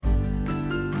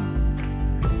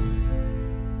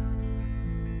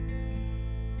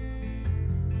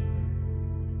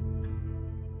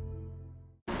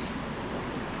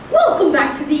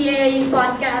the AIE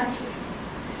podcast.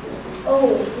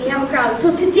 Oh, we have a crowd.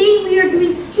 So today we are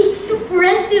doing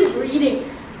expressive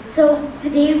reading. So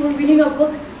today we're reading a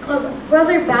book called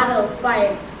Brother Battles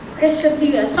by Christian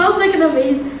Tiga. Sounds like an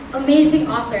amazing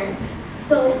author.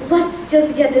 So let's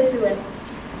just get into it.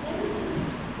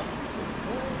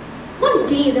 One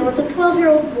day there was a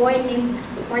 12-year-old boy named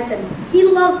Martin. He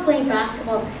loved playing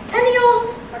basketball,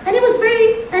 and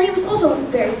he was also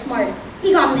very smart.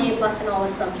 He got an A+ in all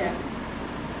his subjects.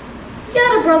 He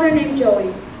had a brother named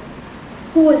Joey,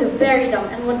 who was very dumb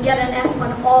and would get an F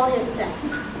on all his tests.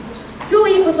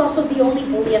 Joey was also the only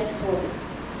bully at school.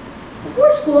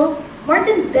 Before school,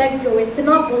 Martin begged Joey to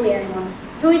not bully anyone.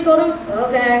 Joey told him,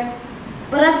 okay.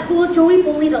 But at school, Joey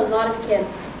bullied a lot of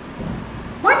kids.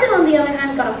 Martin, on the other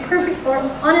hand, got a perfect score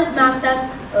on his math test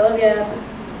again.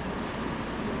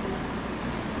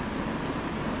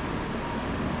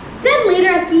 Then later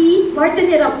at PE, Martin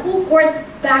hit a full court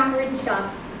backwards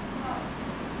shot.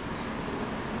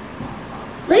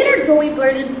 Later, Joey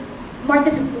blurted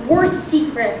Martin's worst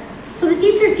secret, so the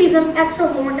teachers gave them extra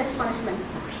homework as punishment.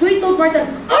 Joey told Martin,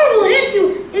 I will hit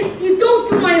you if you don't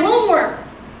do my homework!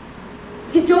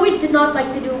 Because Joey did not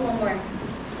like to do homework.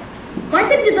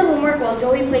 Martin did the homework while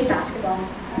Joey played basketball.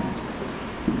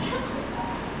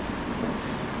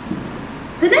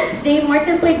 The next day,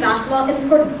 Martin played basketball and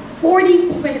scored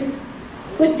 40 points,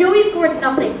 but Joey scored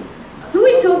nothing.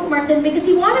 Joey told Martin because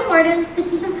he wanted Martin to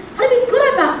teach him how to be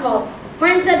good at basketball.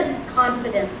 Martin said,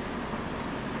 confidence.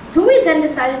 Joey then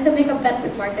decided to make a bet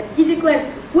with Martin. He declared,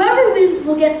 whoever wins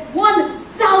will get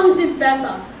 1,000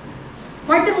 pesos.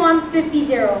 Martin won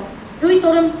 50-0. Joey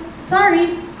told him,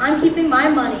 sorry, I'm keeping my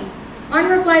money. Martin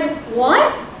replied,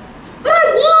 what? But I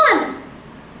won!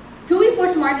 Joey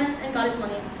pushed Martin and got his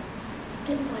money.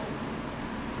 Skip twice.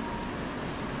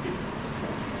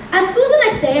 At school the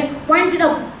next day, Martin did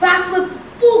a backflip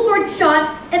full court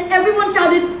shot and everyone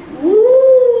shouted,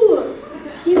 woo!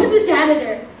 Even the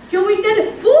janitor. Joey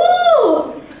said,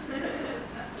 woo!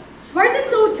 Martin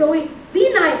told Joey,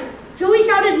 be nice. Joey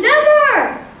shouted,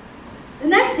 never! The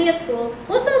next day at school,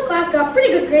 most of the class got pretty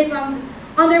good grades on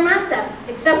their math test,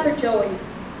 except for Joey.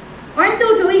 Martin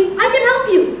told Joey, I can help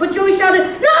you, but Joey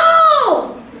shouted,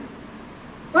 no!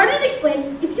 Martin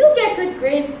explained, if you get good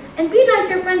grades and be nice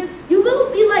to your friends, you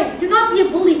will be liked. Do not be a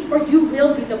bully, or you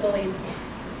will be the bully.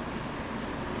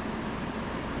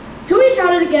 Joey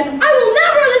shouted again, I will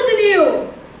never listen to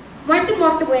you! Martin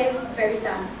walked away, very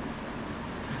sad.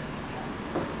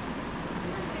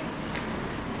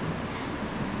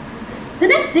 The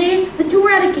next day, the two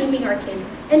were at a gaming arcade,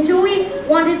 and Joey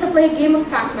wanted to play a game of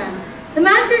Pac-Man. The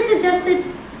manager suggested,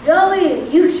 Joey,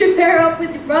 you should pair up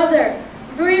with your brother.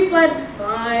 Joey replied,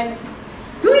 fine.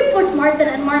 Joey pushed Martin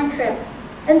and Martin tripped,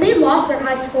 and they lost their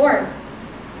high score.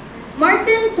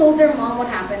 Martin told their mom what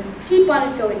happened. She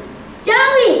punished Joey.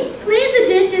 Joey, clean the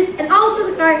dishes and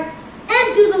also the car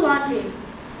and do the laundry.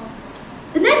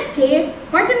 The next day,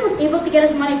 Martin was able to get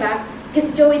his money back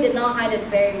because Joey did not hide it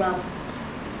very well.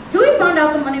 Joey found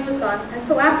out the money was gone, and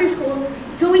so after school,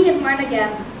 Joey hit Martin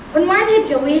again. When Martin hit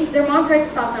Joey, their mom tried to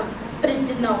stop them, but it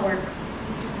did not work.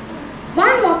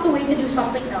 Martin walked away to do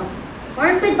something else.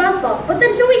 Martin played basketball, but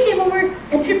then Joey came over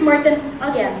and tripped Martin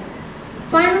again.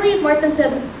 Finally, Martin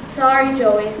said, sorry,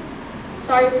 Joey.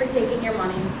 Sorry for taking your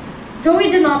money.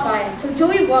 Joey did not buy it, so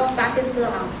Joey walked back into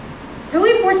the house.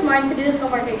 Joey forced Martin to do his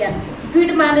homework again. Joey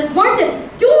demanded, Martin,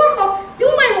 do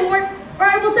my homework, or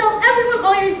I will tell everyone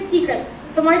all your secrets.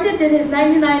 So Martin did his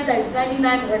 99 times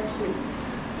 99 worksheet.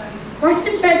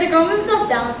 Martin tried to calm himself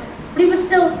down, but he was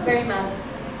still very mad.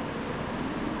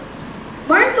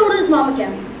 Martin told his mom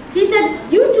again. She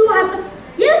said, you two have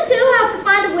to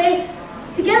find a way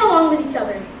to get along with each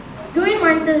other. Joey and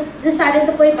Martin decided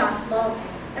to play basketball,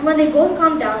 and when they both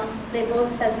calmed down, they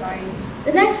both said sorry.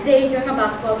 The next day, during a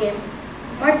basketball game,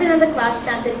 Martin and the class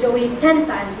chanted Joey 10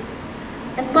 times.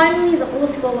 And finally, the whole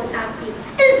school was happy.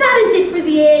 And that is it for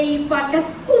the AAE podcast.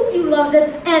 Hope you loved it.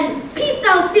 And peace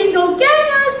out, bingo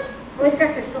gangers! Voice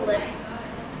cracks are still lit.